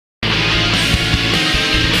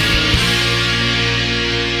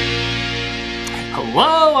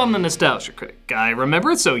I'm the Nostalgia Critic. I remember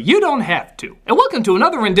it so you don't have to. And welcome to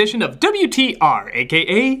another rendition of WTR,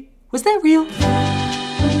 aka, Was That Real?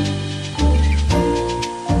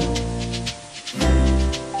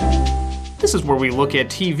 This is where we look at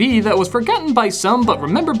TV that was forgotten by some but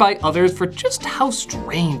remembered by others for just how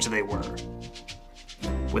strange they were.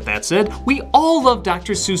 With that said, we all love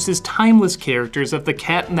Dr. Seuss's timeless characters of the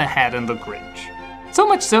Cat and the Hat and The Grinch. So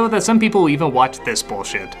much so that some people even watch this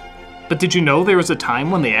bullshit. But did you know there was a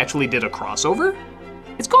time when they actually did a crossover?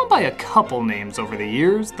 It's gone by a couple names over the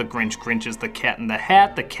years: The Grinch Grinches the Cat and the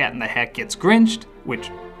Hat and the Hat Gets Grinched,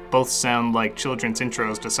 which both sound like children's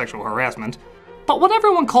intros to sexual harassment. But what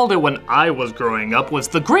everyone called it when I was growing up was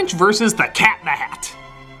The Grinch versus the Cat in the Hat.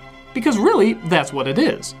 Because really, that's what it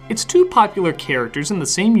is. It's two popular characters in the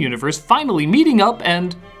same universe finally meeting up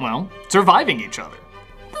and, well, surviving each other.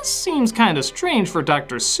 This seems kinda strange for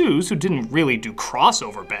Dr. Seuss, who didn't really do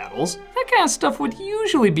crossover battles. That kind of stuff would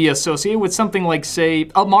usually be associated with something like, say,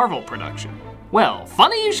 a Marvel production. Well,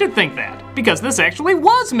 funny you should think that, because this actually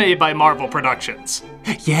was made by Marvel Productions.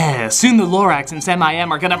 Yeah, soon the Lorax and Sam I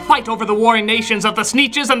Am are gonna fight over the warring nations of the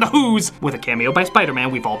Sneetches and the Who's, with a cameo by Spider-Man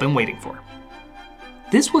we've all been waiting for.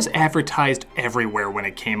 This was advertised everywhere when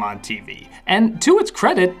it came on TV, and to its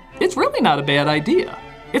credit, it's really not a bad idea.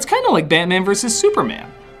 It's kinda like Batman vs.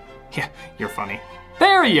 Superman. Yeah, you're funny.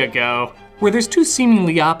 There you go. Where there's two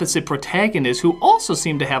seemingly opposite protagonists who also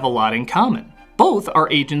seem to have a lot in common. Both are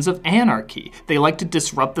agents of anarchy. They like to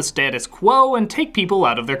disrupt the status quo and take people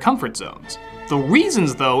out of their comfort zones. The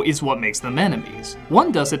reasons, though, is what makes them enemies. One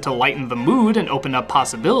does it to lighten the mood and open up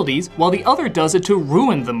possibilities, while the other does it to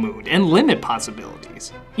ruin the mood and limit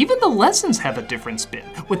possibilities. Even the lessons have a different spin.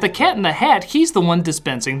 With the Cat in the Hat, he's the one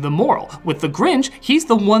dispensing the moral. With the Grinch, he's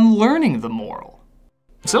the one learning the moral.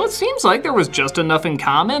 So it seems like there was just enough in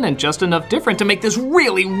common and just enough different to make this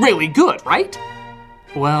really, really good, right?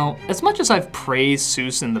 Well, as much as I've praised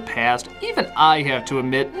Seuss in the past, even I have to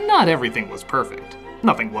admit not everything was perfect.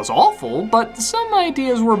 Nothing was awful, but some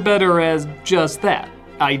ideas were better as just that,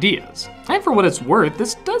 ideas. And for what it's worth,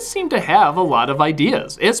 this does seem to have a lot of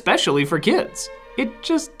ideas, especially for kids. It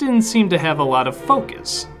just didn't seem to have a lot of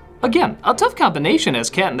focus. Again, a tough combination,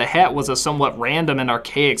 as Cat in the Hat was a somewhat random and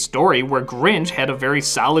archaic story where Grinch had a very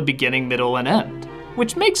solid beginning, middle, and end,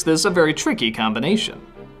 which makes this a very tricky combination.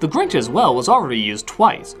 The Grinch as well was already used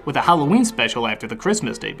twice, with a Halloween special after the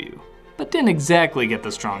Christmas debut, but didn't exactly get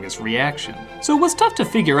the strongest reaction. So it was tough to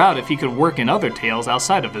figure out if he could work in other tales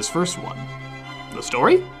outside of his first one. The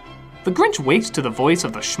story? The Grinch wakes to the voice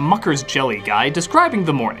of the Schmucker's Jelly Guy describing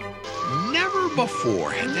the morning. Never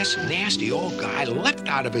before had this nasty old guy leapt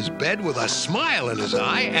out of his bed with a smile in his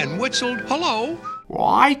eye and whistled, "Hello." Well,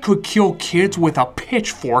 I could kill kids with a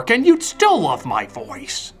pitchfork and you'd still love my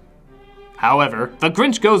voice. However, the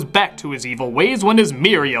Grinch goes back to his evil ways when his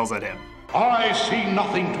mirror yells at him. I see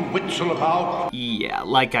nothing to whistle about. Yeah,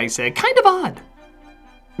 like I said, kind of odd.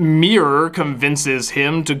 Mirror convinces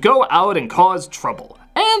him to go out and cause trouble.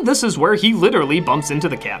 And this is where he literally bumps into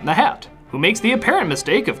the Cat in the Hat, who makes the apparent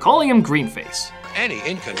mistake of calling him Greenface. Any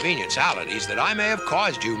inconvenientalities that I may have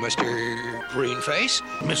caused you, Mr. Greenface?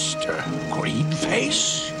 Mr.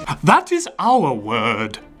 Greenface? That is our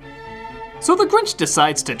word. So the Grinch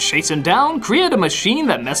decides to chase him down, create a machine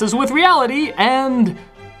that messes with reality, and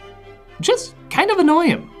just kind of annoy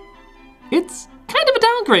him. It's kind of a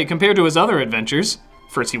downgrade compared to his other adventures.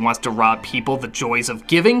 First he wants to rob people the joys of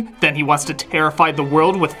giving, then he wants to terrify the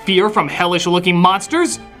world with fear from hellish-looking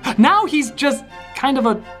monsters. Now he's just kind of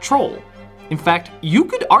a troll. In fact, you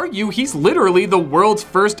could argue he's literally the world's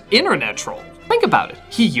first internet troll. Think about it.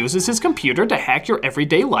 He uses his computer to hack your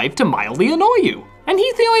everyday life to mildly annoy you. And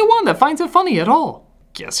he's the only one that finds it funny at all.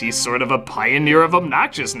 Guess he's sort of a pioneer of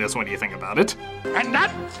obnoxiousness when you think about it. And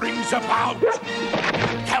that brings about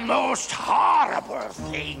the most horrible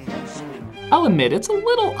things. I'll admit, it's a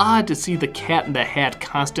little odd to see the Cat in the Hat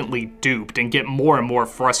constantly duped and get more and more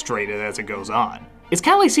frustrated as it goes on. It's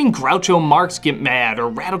kind of like seeing Groucho Marx get mad, or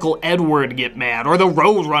Radical Edward get mad, or the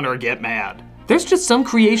Roadrunner get mad. There's just some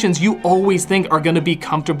creations you always think are gonna be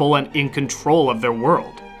comfortable and in control of their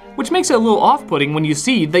world, which makes it a little off-putting when you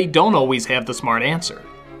see they don't always have the smart answer.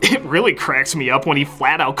 It really cracks me up when he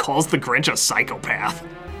flat out calls the Grinch a psychopath.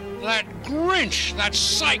 That Grinch, that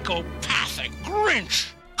psychopathic Grinch.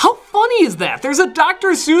 How funny is that? There's a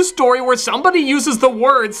Dr. Seuss story where somebody uses the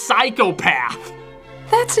word psychopath.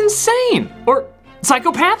 That's insane. Or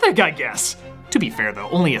psychopathic, I guess. To be fair though,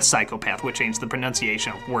 only a psychopath would change the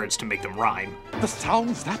pronunciation of words to make them rhyme. The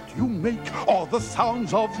sounds that you make are the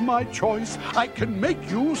sounds of my choice. I can make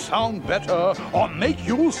you sound better or make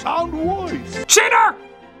you sound worse. Cheater!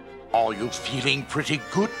 Are you feeling pretty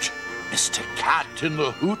good? Mr. Cat in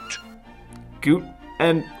the Hoot. Goot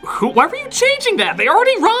and Hoot? Why were you changing that? They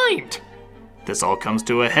already rhymed! This all comes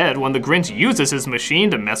to a head when the Grinch uses his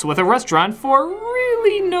machine to mess with a restaurant for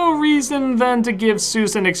really no reason than to give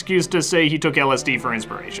Seuss an excuse to say he took LSD for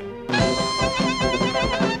inspiration.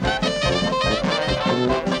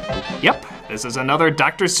 Yep, this is another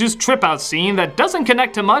Dr. Seuss trip-out scene that doesn't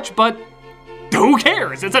connect to much, but who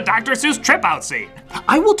cares? It's a Dr. Seuss trip-out scene.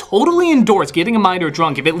 I will totally endorse getting a minor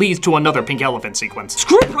drunk if it leads to another Pink Elephant sequence.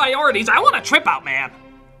 Screw priorities, I want a trip-out, man!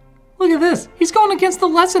 Look at this, he's going against the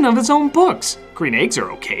lesson of his own books. Green eggs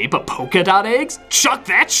are okay, but polka dot eggs? Chuck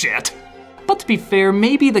that shit! But to be fair,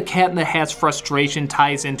 maybe the Cat in the Hat's frustration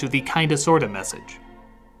ties into the kinda sorta message.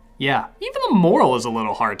 Yeah, even the moral is a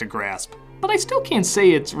little hard to grasp, but I still can't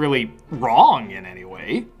say it's really wrong in any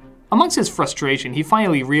way. Amongst his frustration, he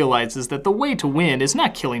finally realizes that the way to win is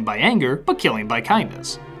not killing by anger, but killing by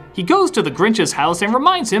kindness. He goes to the Grinch's house and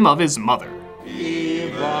reminds him of his mother.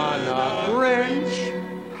 Even a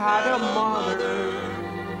Grinch had a mother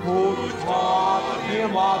who taught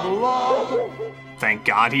him of love. Thank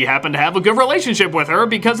God he happened to have a good relationship with her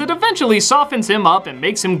because it eventually softens him up and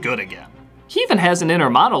makes him good again. He even has an inner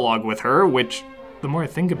monologue with her, which, the more I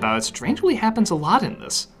think about it, strangely happens a lot in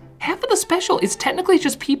this. Half of the special is technically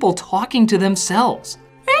just people talking to themselves.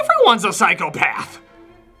 Everyone's a psychopath!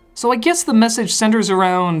 So I guess the message centers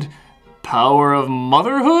around power of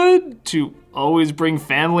motherhood to always bring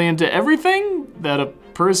family into everything? That a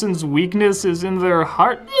person's weakness is in their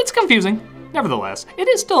heart? It's confusing. Nevertheless, it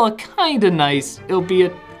is still a kinda nice,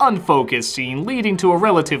 albeit unfocused scene leading to a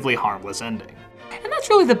relatively harmless ending. And that's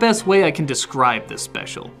really the best way I can describe this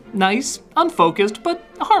special. Nice, unfocused, but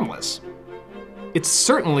harmless. It's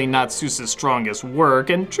certainly not Seuss's strongest work,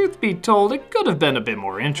 and truth be told, it could have been a bit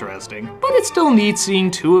more interesting, but it's still neat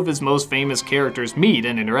seeing two of his most famous characters meet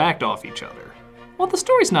and interact off each other. While the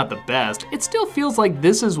story's not the best, it still feels like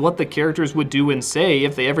this is what the characters would do and say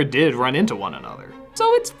if they ever did run into one another. So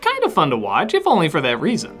it's kind of fun to watch, if only for that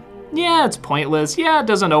reason. Yeah, it's pointless, yeah, it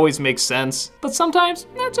doesn't always make sense, but sometimes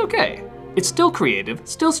that's okay. It's still creative,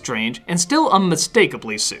 still strange, and still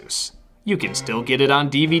unmistakably Seuss. You can still get it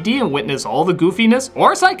on DVD and witness all the goofiness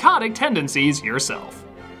or psychotic tendencies yourself.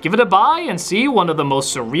 Give it a buy and see one of the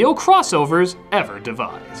most surreal crossovers ever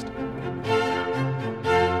devised.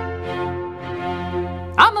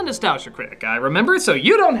 I'm the Nostalgia Critic, I remember, so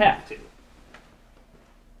you don't have to.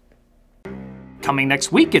 Coming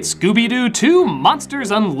next week, it's Scooby-Doo 2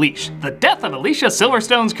 Monsters Unleashed, the death of Alicia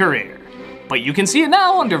Silverstone's career. But you can see it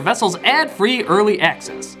now under Vessel's ad-free early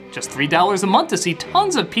access. Just $3 a month to see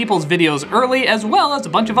tons of people's videos early, as well as a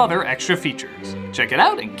bunch of other extra features. Check it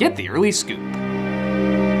out and get the early scoop.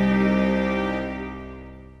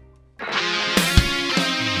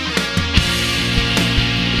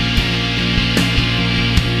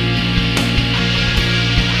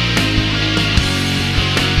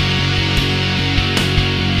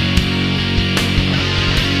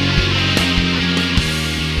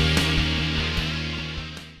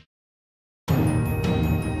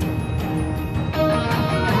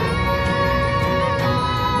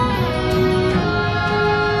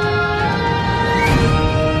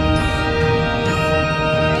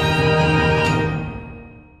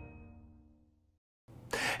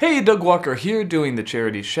 Hey, Doug Walker here doing the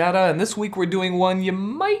charity shout-out, and this week we're doing one you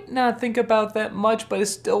might not think about that much, but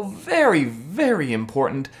is still very, very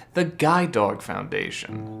important, the Guide Dog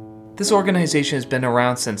Foundation. This organization has been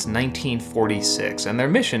around since 1946, and their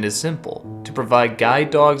mission is simple: to provide guide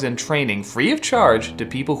dogs and training free of charge to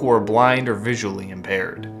people who are blind or visually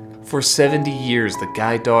impaired. For 70 years, the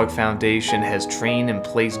Guide Dog Foundation has trained and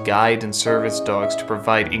placed guide and service dogs to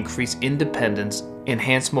provide increased independence,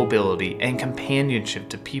 enhanced mobility, and companionship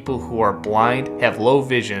to people who are blind, have low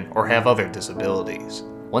vision, or have other disabilities.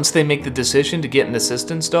 Once they make the decision to get an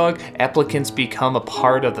assistance dog, applicants become a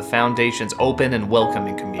part of the Foundation's open and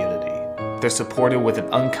welcoming community. They're supported with an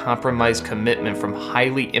uncompromised commitment from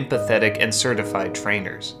highly empathetic and certified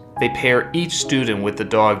trainers. They pair each student with the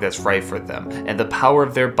dog that's right for them, and the power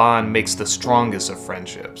of their bond makes the strongest of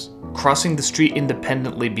friendships. Crossing the street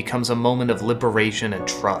independently becomes a moment of liberation and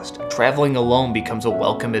trust. Traveling alone becomes a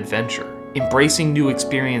welcome adventure. Embracing new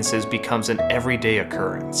experiences becomes an everyday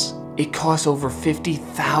occurrence. It costs over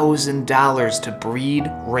 $50,000 to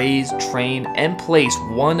breed, raise, train, and place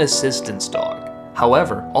one assistance dog.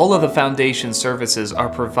 However, all of the Foundation's services are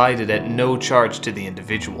provided at no charge to the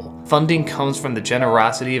individual. Funding comes from the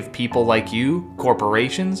generosity of people like you,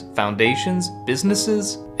 corporations, foundations,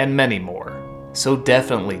 businesses, and many more. So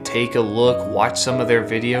definitely take a look, watch some of their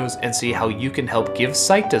videos, and see how you can help give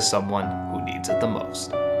sight to someone who needs it the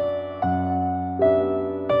most.